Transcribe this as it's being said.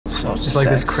So just like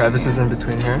there's crevices in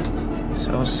between here.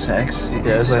 So sexy. Yeah,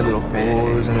 there's like little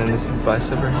holes, and then this is the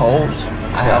bicep right here. Holes?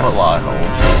 I have a lot of holes.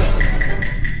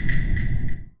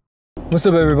 What's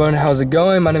up everyone, how's it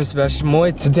going? My name is Sebastian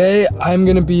Moy. Today I'm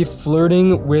gonna be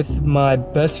flirting with my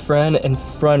best friend in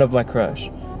front of my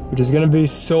crush, which is gonna be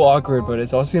so awkward, but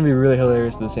it's also gonna be really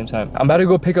hilarious at the same time. I'm about to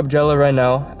go pick up Jella right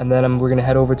now, and then we're gonna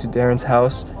head over to Darren's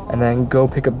house, and then go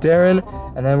pick up Darren,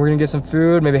 and then we're gonna get some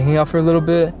food, maybe hang out for a little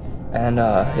bit, and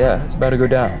yeah, it's about to go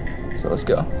down. So let's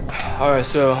go. All right,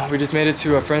 so we just made it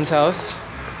to our friend's house,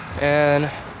 and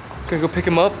I'm gonna go pick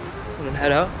him up, and then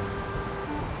head out.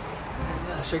 And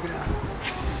yeah, check it out.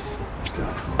 Let's go.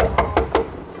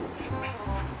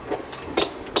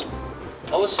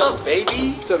 Oh, what's up,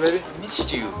 baby? What's up, baby? I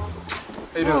missed you.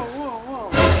 How you doing? Whoa.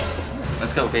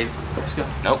 Let's go, baby. Let's go.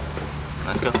 Nope.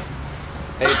 Let's go.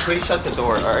 Hey, please shut the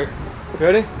door, alright? You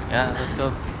ready? Yeah, let's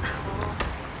go.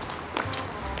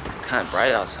 It's kind of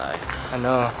bright outside. I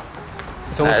know.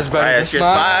 It's almost as bright as your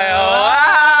smile.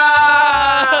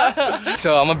 Ah!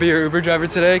 So I'm gonna be your Uber driver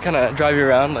today, kind of drive you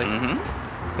around, like,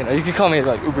 you know, you can call me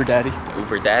like Uber Daddy.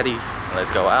 Uber Daddy.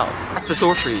 Let's go out. Shut the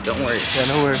door for you, don't worry. Yeah,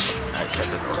 no worries. Alright, shut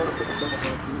the door.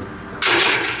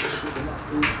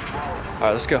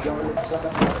 Alright, let's go.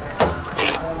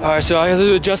 Alright, so I have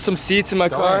to adjust some seats in my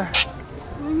car.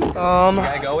 You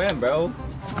gotta go in, bro.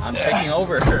 I'm taking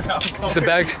over. It's the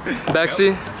back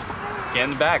seat. Get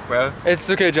in the back, bro. It's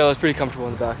okay, Jello. It's pretty comfortable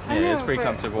in the back. Yeah, it's pretty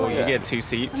comfortable. You get 2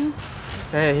 seats.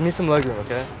 Hey, he needs some leg room,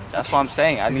 okay? That's what I'm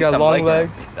saying. I He's need got some long leg room.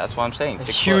 legs. That's what I'm saying. 6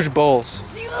 Huge foot. bowls.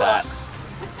 Facts.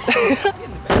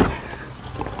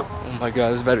 Oh my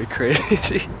god, this is about to be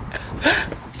crazy.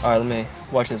 Alright, let me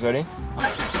watch this. Ready?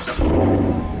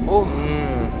 Oh.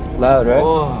 Loud, right?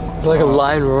 Oh. It's like a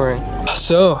lion roaring.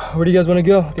 So, where do you guys want to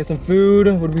go? Get some food?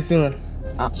 What are we feeling?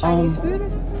 Chinese food?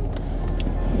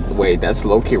 Wait, that's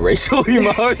low-key racially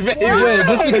motivated. Wait,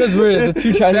 just because we're the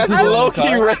two Chinese That's people in the low-key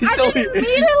car? racially.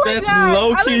 Like That's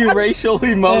low-key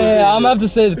racially motivated. Yeah, I'm gonna have to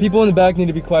say the people in the back need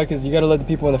to be quiet because you gotta let the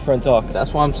people in the front talk.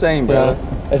 That's what I'm saying, Yeah, bro.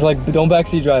 it's like don't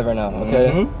backseat drive right now,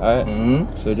 okay? All right.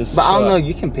 So just. But I don't know.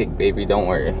 You can pick, baby. Don't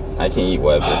worry. I can eat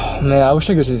whatever. Man, I wish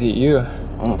I could just eat you.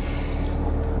 Oh.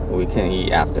 We can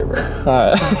eat after, bro. All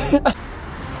right.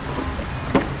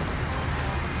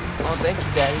 Oh, thank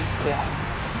you, Daddy. Yeah.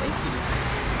 Thank you.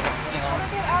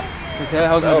 Okay,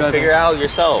 how's the driving? Figure out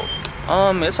yourself.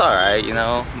 It's alright, you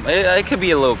know. It could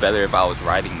be a little better if I was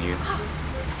riding you.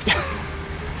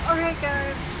 Alright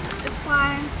guys, it's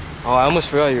fine. Oh, I almost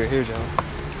forgot you were here, Joe.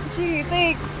 Gee,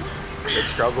 thanks. The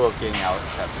struggle of getting out of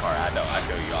that car, I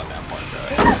feel you on that part, bro.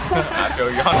 I feel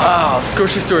you on that. Wow, this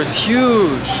grocery store is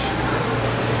huge.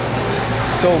 It's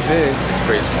so big. It's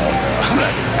pretty small, bro.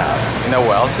 You know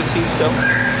what else is huge, though?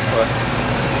 What?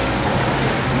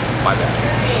 My bad.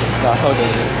 No, it's all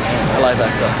good. I like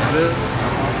that stuff. Here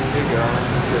you go.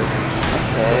 It's good.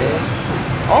 Okay.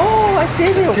 Oh, I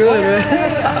did it. It's good, man.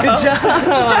 Good job.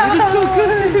 You did so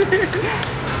good.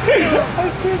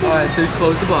 Alright, so you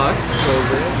close the box. Close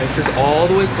it. Make sure it's all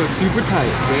the way closed. Super tight.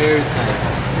 Very tight.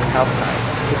 How tight?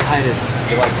 The tightest.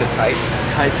 You like the tight?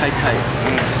 Tight, tight, tight.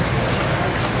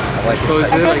 I like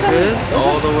Close it like this,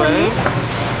 all the way.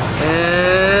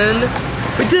 And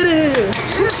we did it!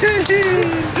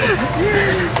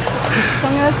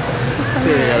 Some of this is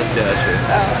Yeah, that's true.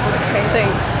 Oh, okay,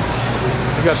 thanks.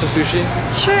 You got some sushi?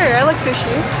 Sure, I like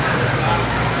sushi.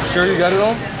 Sure you got it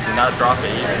all? Do not drop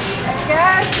it either.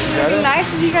 Yes, it would be nice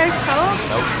if you guys help.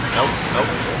 Nope.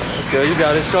 Let's go, you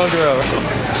got it. Strong girl.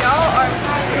 Y'all are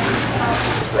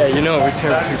fine. Hey, you know we're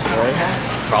terrible people, right?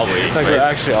 Probably. Like we're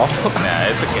actually awful. Nah,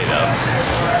 it's okay though.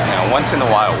 You know, once in a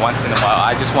while,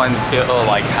 I just want to feel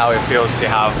like how it feels to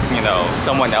have, you know,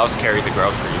 someone else carry the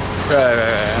groceries. Right.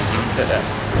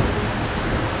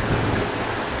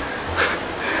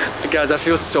 Guys, I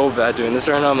feel so bad doing this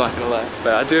right now, I'm not gonna lie.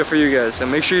 But I do it for you guys, so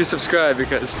make sure you subscribe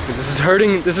because this is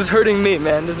hurting me,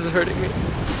 man. This is hurting me.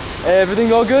 Hey,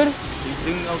 everything all good? You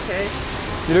doing okay?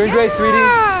 You're doing great, sweetie.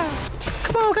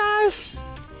 Come on, guys.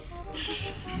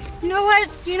 You know what?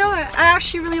 I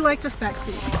actually really like this back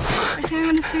seat. I think I'm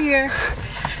gonna sit here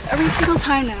every single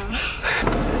time now.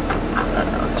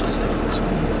 I'll just take this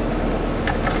one.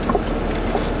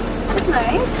 That's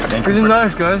nice. This is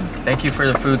nice, guys. Thank you for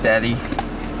the food, Daddy.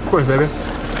 Of course, baby.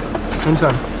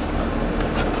 Anytime.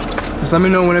 Just let me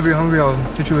know whenever you're hungry. I'll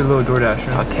hit you with a little DoorDash. You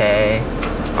know? Okay.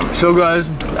 So, guys,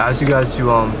 I asked you guys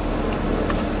to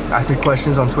ask me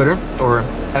questions on Twitter or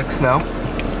X now,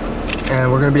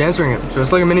 and we're gonna be answering it. So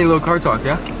it's like a mini little car talk,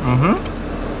 yeah?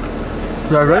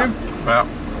 You guys ready? Yeah.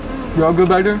 You all good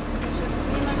back there?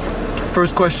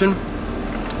 First question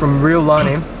from Real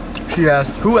Lonnie. She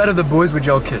asked, "Who out of the boys would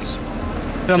y'all kiss?"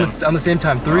 Sebastian. on the same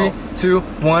time. 3, 2,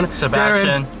 1.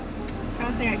 Sebastian. I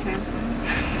don't think I can answer.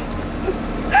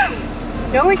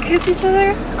 Don't we kiss each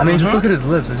other? I mean, just look at his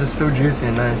lips. It's just so juicy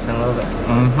and nice. I love it.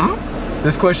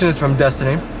 This question is from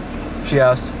Destiny. She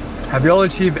asks, have y'all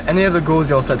achieved any of the goals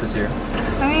y'all set this year?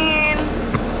 I mean,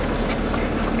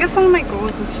 I guess one of my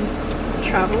goals was just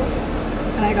travel.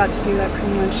 And I got to do that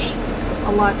pretty much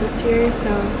a lot this year. So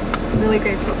I'm really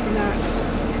grateful for that.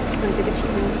 Really big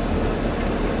achievement.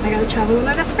 I got to travel with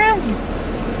my best friend.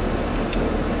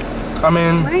 I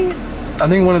mean, Right? I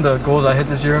think one of the goals I hit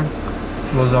this year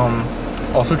was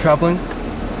also traveling.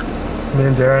 Me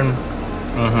and Darren,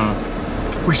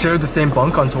 we shared the same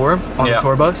bunk on tour, on the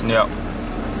tour bus. Yeah.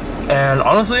 And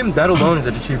honestly, that alone is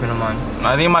an achievement of mine.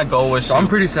 I think my goal was So I'm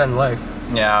pretty set in life.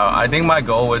 Yeah, I think my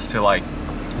goal was to like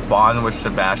bond with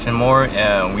Sebastian more,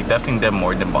 and we definitely did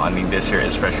more than bonding this year,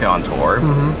 especially on tour.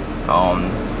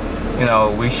 You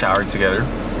know, we showered together.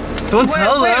 Don't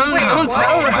tell them. Don't what?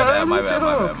 tell them. My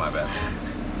bad.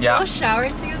 Yeah. We'll shower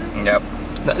together? Yep.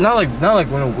 Not like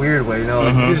in a weird way, you know.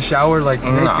 Like you just shower like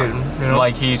naked, you know.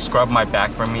 Like he scrubbed my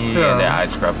back for me, and then I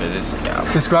scrubbed it.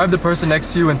 Yeah. Describe the person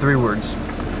next to you in 3 words.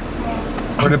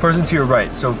 Or the person to your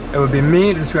right. So it would be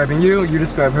me describing you, you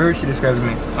describe her, she describes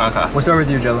me. Okay. We'll start with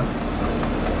you, Jella.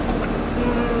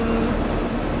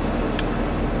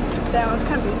 That was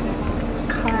kind of basic.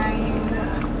 Kind,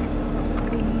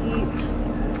 sweet,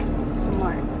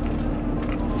 smart.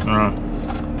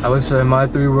 I would say my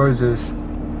 3 words is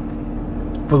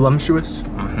voluptuous,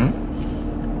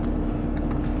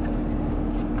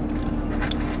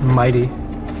 mighty.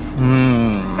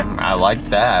 I like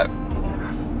that.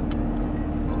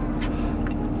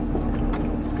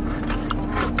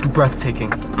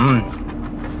 Breathtaking.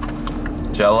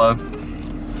 Jella.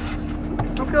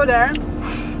 Let's go, Darren.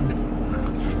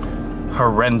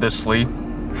 Horrendously.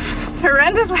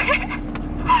 Horrendously.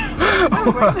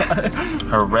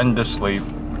 Horrendously.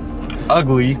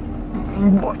 Ugly.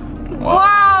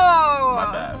 Wow. My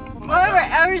bad. What have I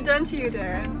ever done to you,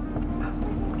 Darren?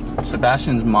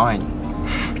 Sebastian's mine.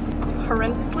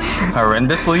 Horrendously?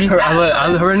 Horrendously.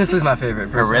 Horrendously is my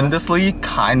favorite. Personally. Horrendously,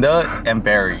 kinda, and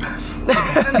very.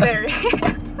 I'm very.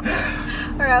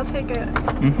 Alright, I'll take it.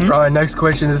 Alright, next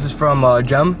question. This is from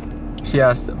Jem. She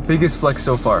asked, biggest flex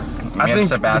so far. I think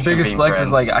the biggest flex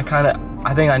is like, I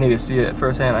think I need to see it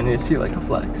firsthand. I need to see like a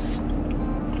flex.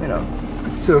 You know.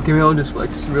 So can we all just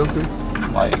flex real quick?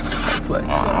 Like, Flex.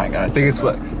 oh my god. Biggest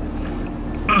flex.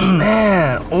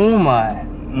 Man, oh my.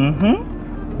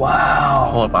 Wow.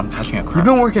 Hold up, I'm catching a crab. You've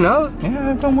been working out? Yeah,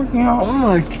 I've been working out. Oh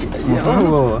my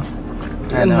god.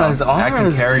 I know. Nice I can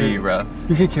arms, carry dude. you, bro.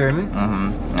 You can carry me?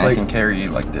 I can carry you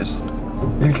like this.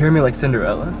 You can carry me like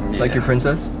Cinderella? Like your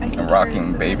princess? A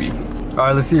rocking baby.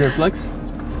 Alright, let's see your flex.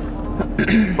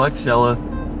 Flex, Jella.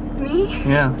 Me?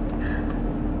 Yeah.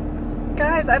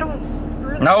 Guys, I don't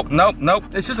really... Nope.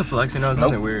 It's just a flex, you know, it's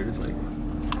nothing weird. It's like...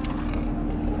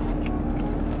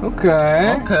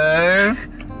 Okay. Okay.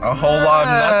 A whole lot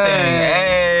of nothing.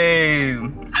 Hey.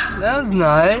 That was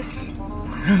nice.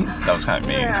 That was kind of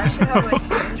mean. Yeah, I should have like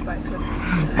 2-inch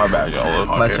biceps. My bad, Jella.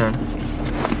 My turn.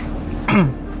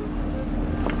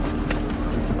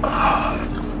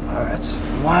 Alright.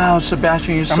 Wow,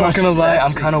 Sebastian, you're so I'm not gonna lie,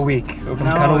 I'm sexy. kind of weak. I'm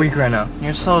kind of weak right now.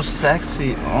 You're so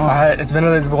sexy. Oh. It's been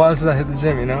a while since I hit the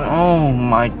gym, you know? Oh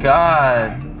my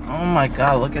god. Oh my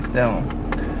god, look at them.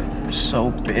 You're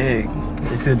so big.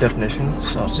 You see the definition?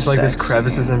 So Just like there's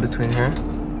crevices in between here.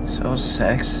 So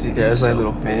sexy. Yeah, there's like so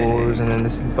little big. holes, and then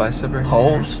this is the bicep right here.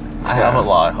 Holes? I have a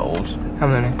lot of holes. How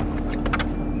many?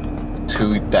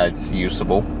 2 that's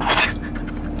usable.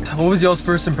 What was y'all's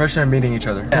first impression of meeting each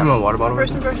other? Give me a water bottle.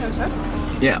 First impression of stuff?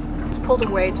 Yeah. Just pulled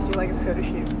away to do like a photo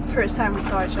shoot. First time we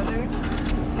saw each other.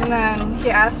 And then he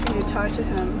asked me to talk to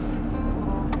him.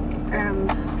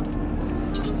 And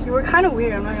you were kind of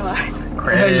weird, I'm not gonna lie.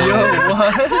 Hey, yo,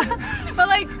 what? but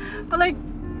like,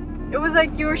 it was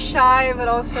like you were shy, but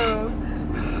also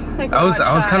like I was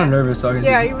kind of nervous talking to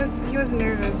you. Yeah, he was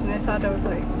nervous, and I thought that was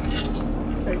like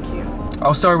very cute.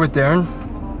 I'll start with Darren.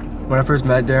 When I first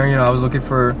met Darren, you know, I was looking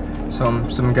for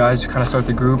some guys to kind of start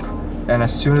the group, and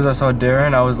as soon as I saw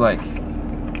Darren, I was like,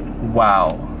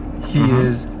 wow, he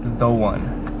is the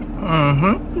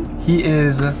one. He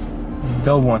is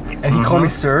the one, and he called me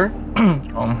sir.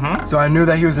 So I knew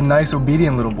that he was a nice,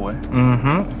 obedient little boy.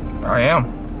 I am.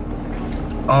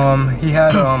 He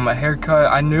had a haircut.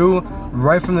 I knew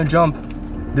right from the jump,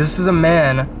 this is a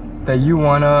man that you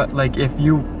wanna, like, if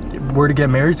you were to get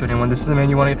married to anyone, this is a man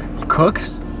you wanna. He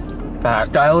cooks. Facts.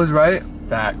 Style is right.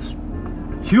 Facts.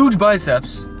 Huge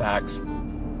biceps. Facts.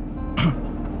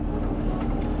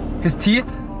 His teeth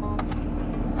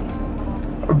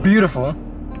are beautiful.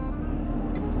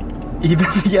 Even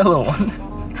the yellow one.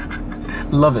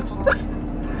 Love it.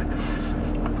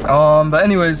 But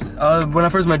anyways, when I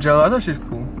first met Jello, I thought she was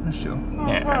cool. It was chill.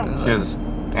 Yeah, she was.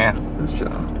 Yeah, it was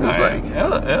chill. It was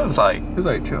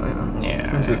like chill, you know.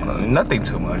 Yeah, nothing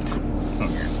too much.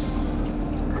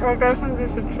 I definitely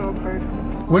just a chill person.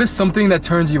 What is something that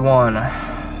turns you on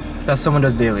that someone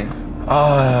does daily?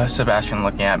 Sebastian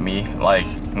looking at me, like,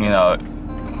 you know,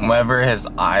 whenever his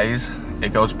eyes,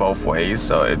 it goes both ways,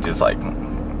 so it just like,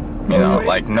 you know,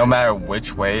 like no matter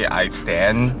which way I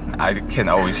stand, I can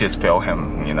always just feel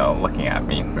him, you know, looking at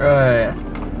me. Right.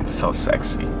 It's so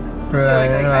sexy.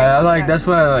 Right. I like, that's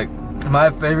why I like, my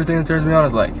favorite thing that turns me on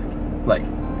is like,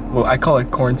 well, I call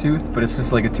it corn tooth, but it's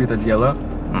just like a tooth that's yellow.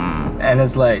 And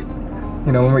it's like,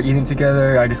 you know, when we're eating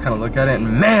together, I just kind of look at it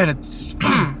and man, it's...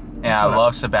 Yeah, I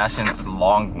love Sebastian's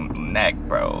long neck,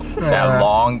 bro. That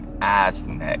long ass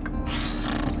neck.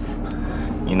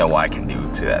 You know what I can do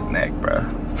to that neck, bro.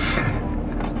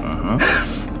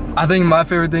 I think my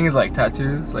favorite thing is like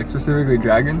tattoos, like specifically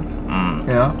dragons.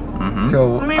 You know?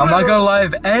 So I'm not gonna lie,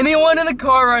 if anyone in the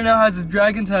car right now has a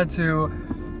dragon tattoo,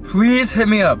 please hit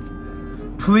me up.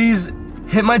 Please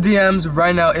hit my DMs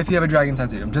right now if you have a dragon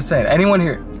tattoo. I'm just saying, anyone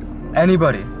here,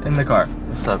 anybody in the car.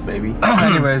 What's up, baby?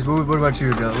 Anyways, what about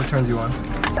you, Jill? What turns you on?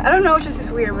 I don't know, it's just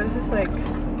weird, but it's just like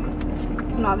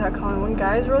not that common. When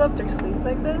guys roll up their sleeves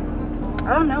like this,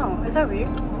 I don't know. Is that weird?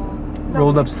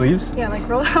 Rolled up sleeves? Yeah, like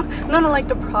roll up. No, like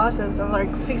the process of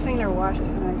like fixing their watches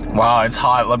and like that. Wow, it's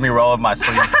hot. Let me roll up my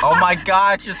sleeve. Oh my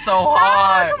gosh, it's so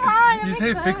hot. Come on, you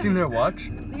say fixing their watch?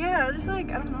 Yeah, just like,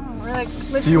 I don't know. Or like,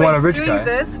 so you want a rich guy?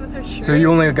 This with their shirt. So you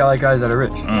only like guys that are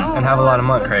rich and have a lot of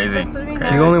money. Crazy.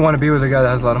 So you only want to be with a guy that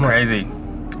has a lot of money.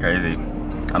 Crazy.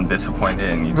 I'm disappointed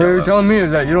in you. What you're telling me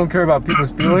is that you don't care about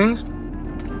people's feelings,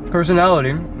 personality.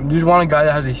 You just want a guy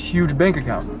that has a huge bank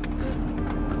account.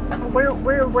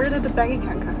 Where did the bank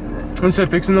account come from? You said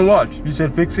fixing the watch. You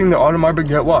said fixing the Audemars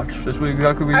Baguette watch. That's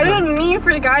exactly what you said. I didn't mean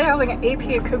for the guy to have like an AP.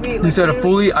 It could be like, you said a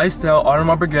fully iced out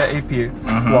Audemars Baguette AP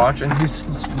watch, and he's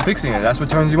fixing it. That's what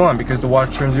turns you on, because the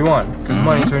watch turns you on. Because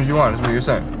money turns you on, is what you're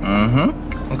saying.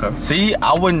 Okay. See,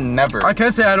 I would never. I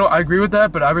can't say I agree with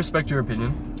that, but I respect your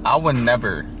opinion. I would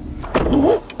never.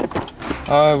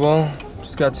 Alright, well,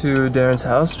 just got to Darren's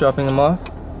house, dropping him off.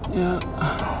 Yeah.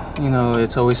 You know,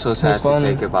 it's always so sad to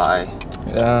say goodbye.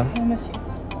 Yeah. I miss you.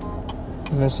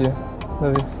 I miss you.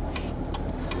 Love you.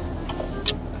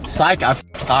 Psych, I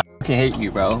fucking hate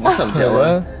you, bro. What's up,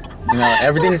 Dylan? You know,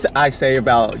 everything I say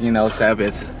about, you know, Seb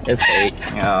is fake.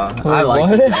 You know, I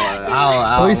like you, Dylan.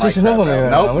 I don't like Seb, bro.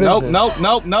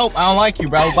 Nope. I don't like you,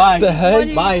 bro. Bye. The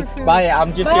heck? Bye.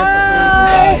 I'm just here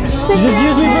for food. You just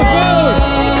use me for food.